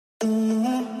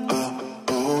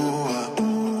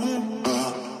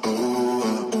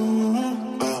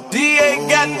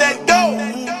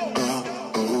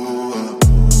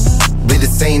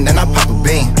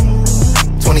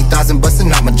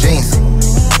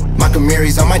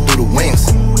Camaries, I might do the wings.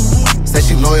 Said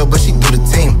she loyal, but she do the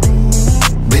team.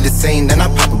 Bleed the scene, then I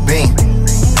pop a bean.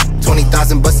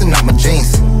 20,000 bustin' out my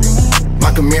jeans. My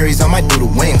Camaries, I might do the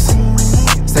wings.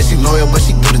 Said she loyal, but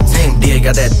she do the team. DA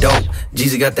got that dope,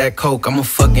 Jeezy got that coke. I'ma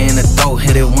fuck in the throat,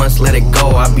 hit it once, let it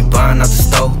go. I be buying out the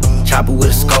stove, chop it with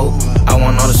a scope. I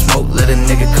want all the smoke, let a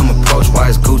nigga come approach. Why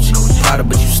it's Gucci? Prada,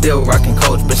 but you still rockin'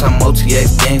 Coach. Bitch, I'm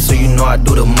OTX gang, so you know I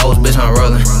do the most. Bitch, I'm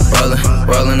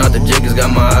rollin' out the jiggers.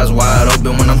 Got my eyes wide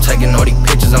open when I'm taking all these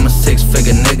pictures. I'm a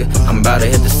 6-figure nigga. I'm about to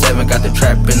hit the 7, got the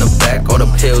trap in the back. All the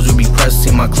pills you be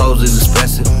pressing, see my clothes is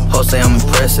expensive. Hoes say I'm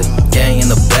impressive. Gang in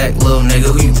the back, little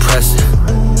nigga, who you pressin'?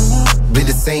 Bleed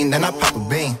the scene, then I pop a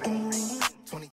bean.